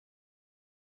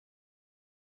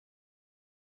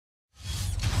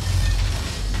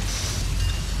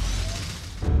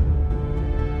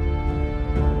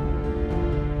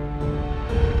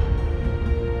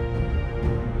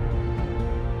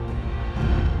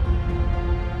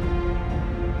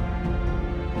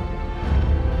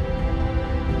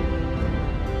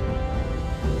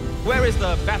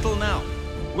battle now?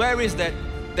 Where is that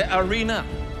arena?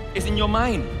 It's in your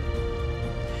mind.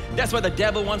 That's why the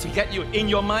devil wants to get you in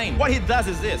your mind. What he does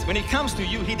is this. When he comes to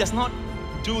you, he does not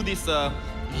do this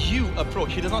you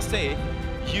approach. He does not say,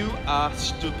 you are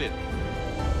stupid.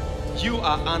 You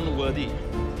are unworthy.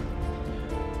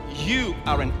 You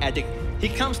are an addict. He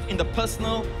comes in the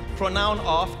personal pronoun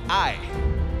of I.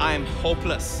 I am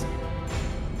hopeless.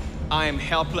 I am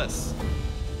helpless.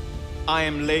 I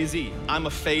am lazy. I'm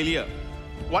a failure.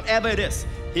 Whatever it is,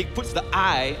 he puts the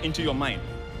I into your mind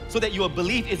so that you will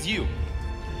believe it's you.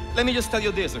 Let me just tell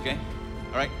you this, okay?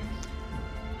 All right?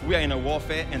 We are in a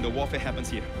warfare, and the warfare happens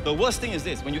here. The worst thing is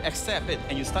this: when you accept it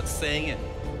and you start saying it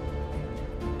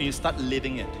and you start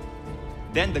living it,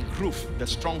 then the groove, the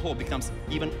stronghold becomes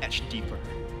even etched deeper.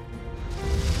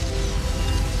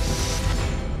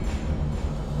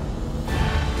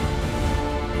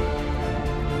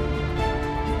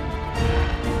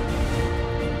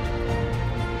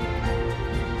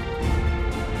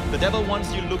 The devil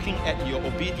wants you looking at your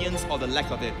obedience or the lack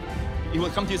of it. He will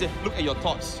come to you and say, look at your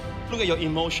thoughts. Look at your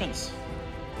emotions.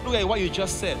 Look at what you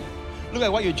just said. Look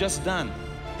at what you just done.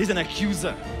 He's an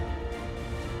accuser.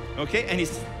 Okay? And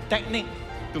his technique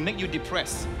to make you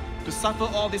depressed, to suffer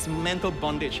all this mental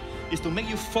bondage, is to make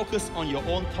you focus on your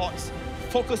own thoughts,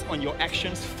 focus on your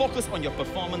actions, focus on your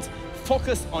performance,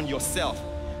 focus on yourself.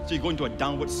 So you go into a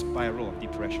downward spiral of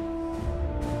depression.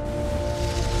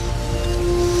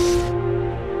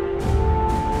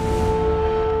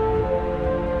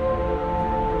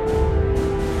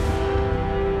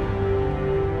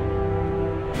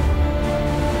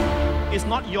 It's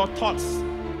not your thoughts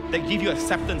that give you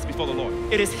acceptance before the Lord.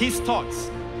 It is His thoughts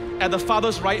at the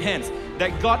Father's right hand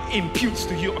that God imputes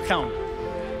to your account.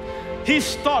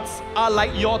 His thoughts are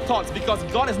like your thoughts because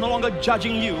God is no longer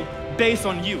judging you based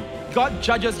on you. God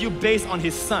judges you based on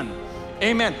His Son.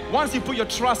 Amen. Once you put your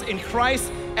trust in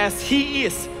Christ as He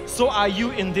is, so are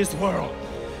you in this world.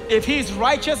 If He is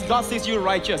righteous, God sees you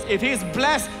righteous. If He is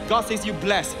blessed, God sees you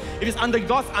blessed. If it's under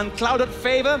God's unclouded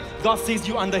favor, God sees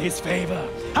you under His favor.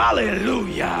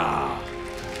 Hallelujah!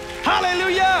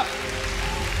 Hallelujah!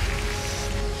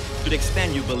 To the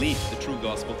extent you believe the true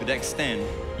gospel, to the extent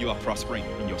you are prospering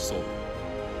in your soul.